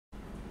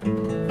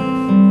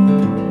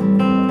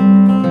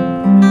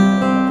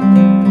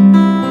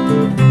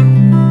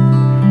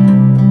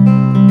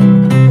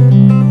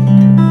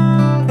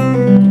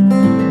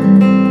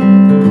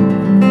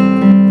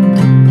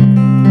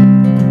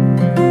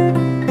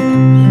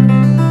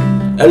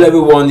Hello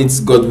everyone, it's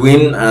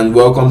Godwin and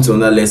welcome to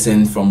another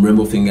lesson from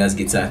Rainbow Fingers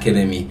Guitar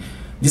Academy.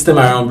 This time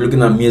around we're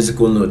looking at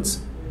musical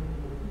notes.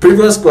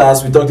 Previous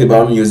class we talked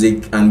about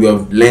music and we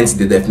have learned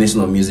the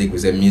definition of music. We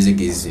said music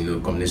is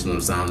combination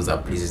of sounds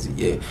that pleases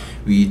the ear.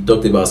 We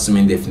talked about so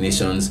many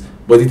definitions,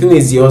 but the thing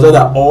is also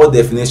that all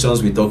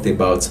definitions we talked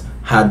about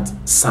had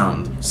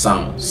sound.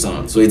 So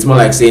it's more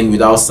like saying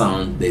without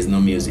sound there is no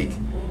music.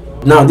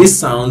 Now these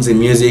sounds in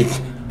music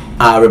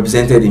are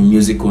represented in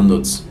musical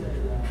notes.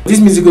 These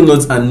musical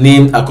notes are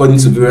named according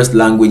to various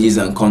languages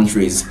and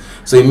countries.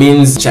 So it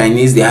means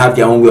Chinese, they have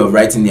their own way of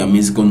writing their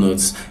musical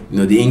notes.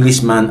 The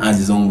Englishman has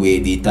his own way,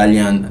 the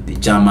Italian, the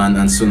German,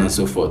 and so on and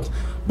so forth.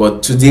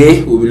 But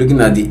today we'll be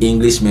looking at the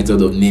English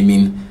method of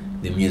naming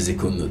the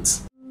musical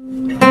notes.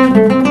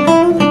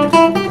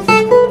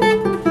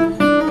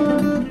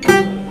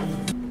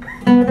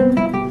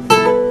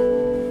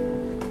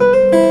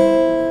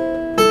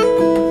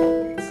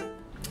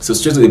 So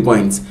straight to the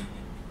point.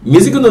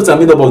 Musical notes are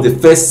made up of the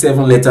first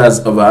 7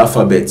 letters of our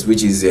alphabet,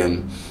 which is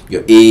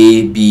your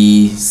A,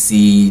 B,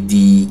 C,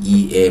 D,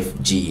 E,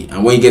 F, G.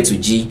 And when you get to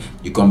G,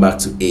 you come back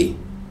to A.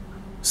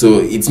 So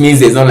it means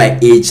there's not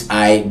like H,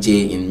 I,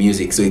 J in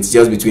music. So it's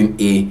just between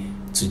A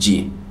to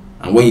G.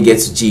 And when you get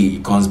to G,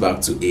 it comes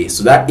back to A.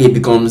 So that A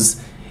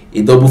becomes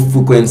a double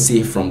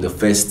frequency from the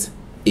first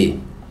A.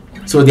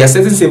 So there are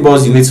certain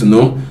symbols you need to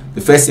know.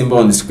 The first symbol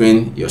on the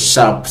screen, your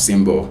sharp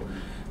symbol.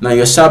 Now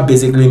your sharp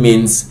basically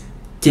means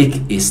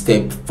take a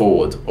step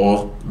forward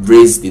or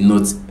raise the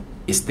note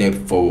a step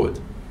forward.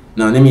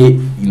 Now let me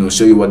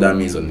show you what that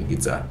means on the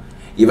guitar.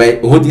 If I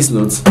hold this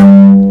note,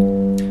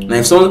 now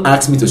if someone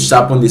asks me to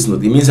sharpen this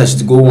note, it means I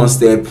should go 1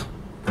 step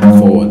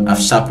forward. I've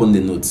sharpened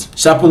the note.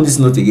 Sharpen this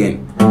note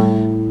again.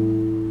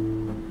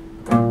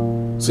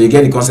 So you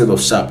get the concept of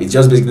sharp. It's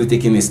just basically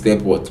taking a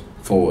step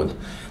forward.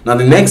 Now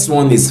the next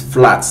one is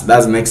flat.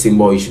 That's the next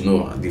symbol you should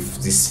know.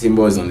 This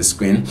symbol is on the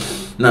screen.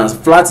 Now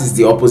flat is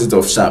the opposite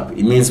of sharp.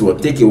 It means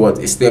what? Take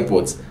a step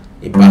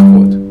a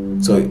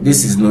backward. So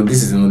this is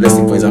let's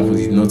say for example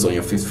the note on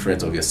your 5th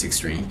fret of your 6th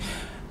string.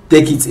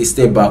 Take it a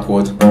step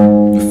backward,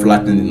 you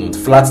flatten the note.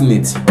 Flatten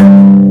it.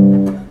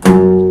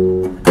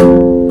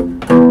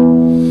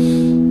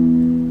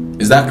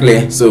 Is that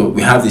clear? So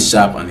we have the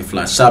sharp and the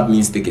flat. Sharp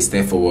means take a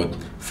step forward,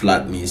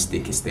 flat means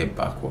take a step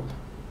backward.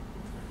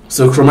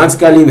 So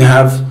chromatically we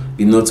have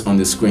the notes on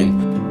the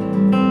screen.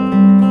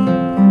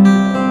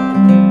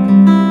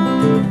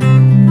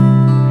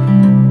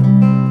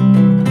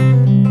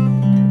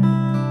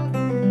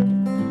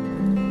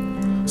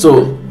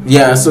 So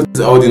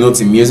all the notes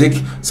in music.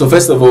 So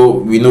first of all,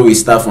 we know we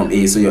start from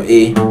A. So your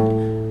A,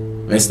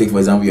 let's take for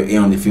example your A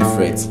on the 5th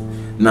fret.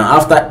 Now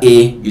after A,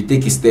 you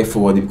take a step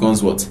forward, it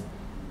becomes what?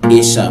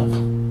 A sharp.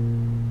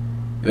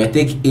 If I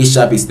take A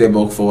sharp a step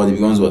forward, it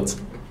becomes what?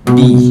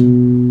 B.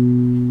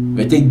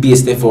 If I take B a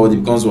step forward,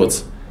 it becomes what?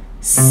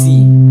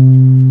 C.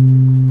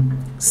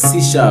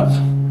 C sharp.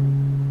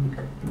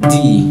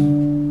 D.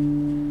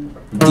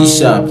 D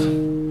sharp.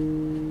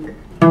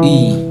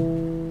 E.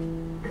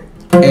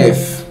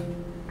 F.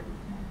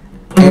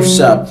 F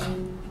sharp.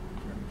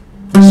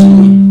 G.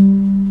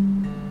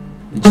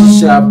 G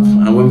sharp.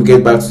 And when we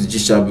get back to G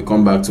sharp, we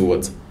come back to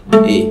what?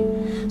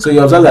 A. So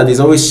you observe that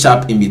there's always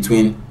sharp in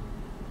between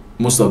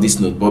most of this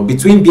note. But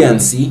between B and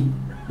C,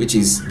 which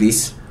is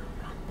this,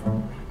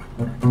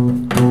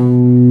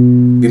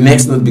 the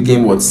next note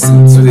became what? C.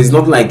 So there's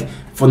not like,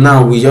 for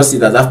now we just see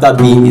that after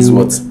B is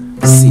what?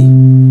 C.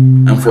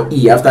 And for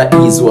E, after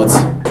E is what?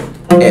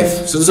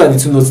 F. So those are the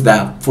 2 notes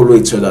that follow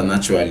each other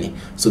naturally.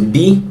 So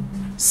B,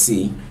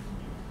 C,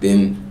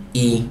 then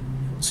E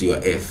to your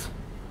F.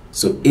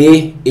 So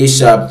A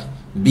sharp,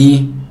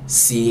 B,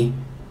 C,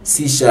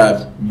 C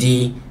sharp,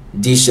 D,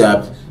 D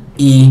sharp,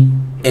 E,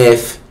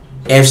 F,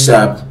 F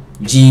sharp,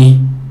 G,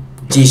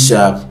 G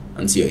sharp,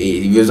 and to your A.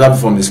 If you observe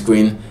from the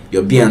screen,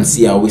 your B and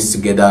C are always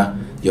together,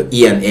 your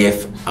E and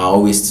F are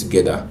always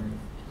together.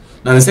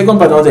 Now the second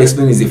part I want to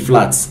explain is the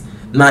flats.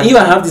 Now if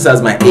I have this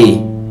as my A,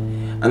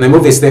 and I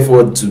move a step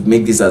forward to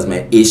make this as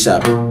my A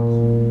sharp,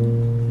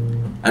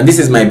 and this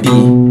is my B,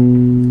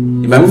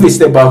 if I move a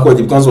step backward,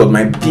 it becomes what?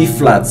 My B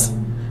flat.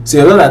 So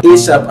you know that A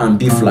sharp and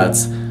B flat,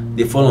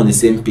 they fall on the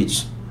same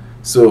pitch.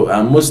 So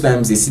most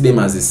times they see them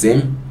as the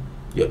same.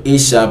 Your A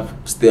sharp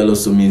still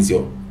also means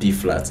your B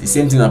flat. The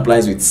same thing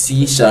applies with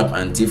C sharp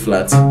and D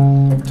flat.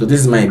 So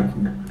this is my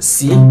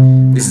C,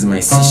 this is my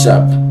C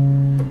sharp,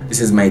 this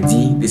is my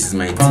D, this is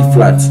my D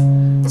flat.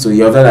 So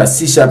you observe that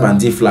C sharp and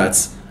D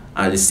flat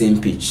are the same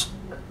pitch.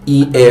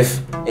 E,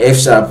 F, F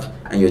sharp,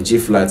 and your G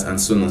flat, and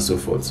so on and so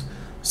forth.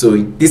 So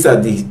these are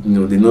the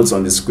the notes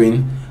on the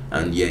screen,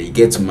 and yeah, you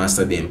get to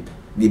master them.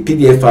 The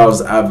PDF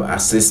files have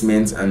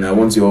assessments, and I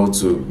want you all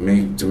to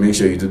make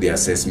sure you do the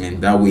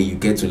assessment. That way you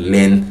get to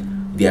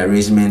learn the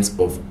arrangement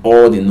of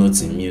all the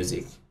notes in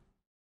music.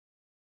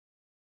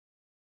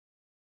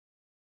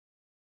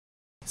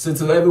 So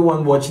to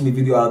everyone watching the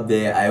video out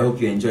there, I hope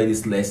you enjoy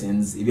these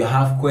lessons. If you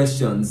have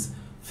questions,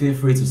 feel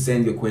free to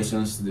send your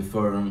questions to the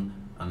forum,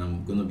 and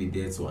I'm going to be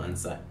there to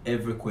answer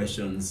every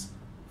questions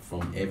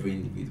from every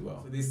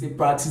individual. So they say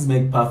practice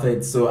make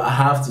perfect. So I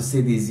have to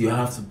say this, you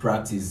have to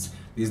practice.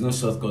 There's no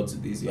shortcut to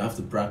this. You have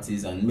to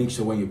practice, and make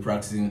sure when you're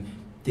practicing,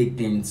 take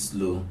things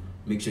slow.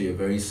 Make sure you're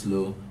very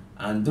slow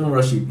and don't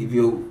rush it. If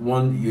you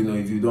want,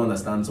 if you don't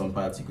understand some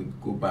parts, you could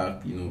go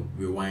back,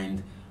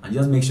 rewind, and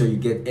just make sure you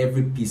get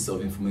every piece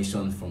of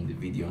information from the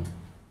video.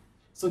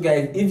 So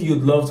guys, if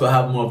you'd love to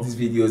have more of these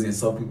videos in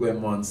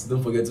subsequent months,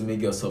 don't forget to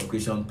make your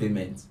subscription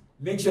payment.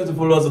 Make sure to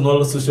follow us on all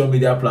the social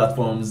media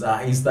platforms,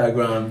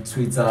 Instagram,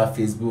 Twitter,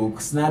 Facebook,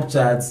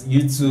 Snapchat,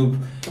 YouTube,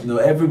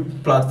 every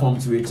platform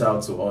to reach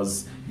out to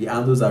us. The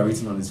handles are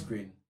written on the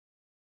screen.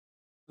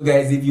 So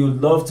guys, if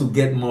you'd love to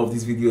get more of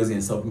these videos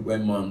in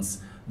subsequent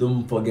months,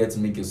 don't forget to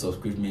make your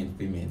subscription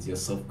payment.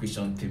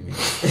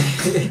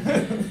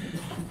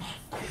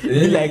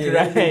 Like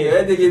right.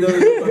 Let me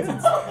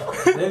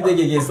take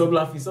it again. Stop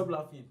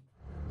laughing.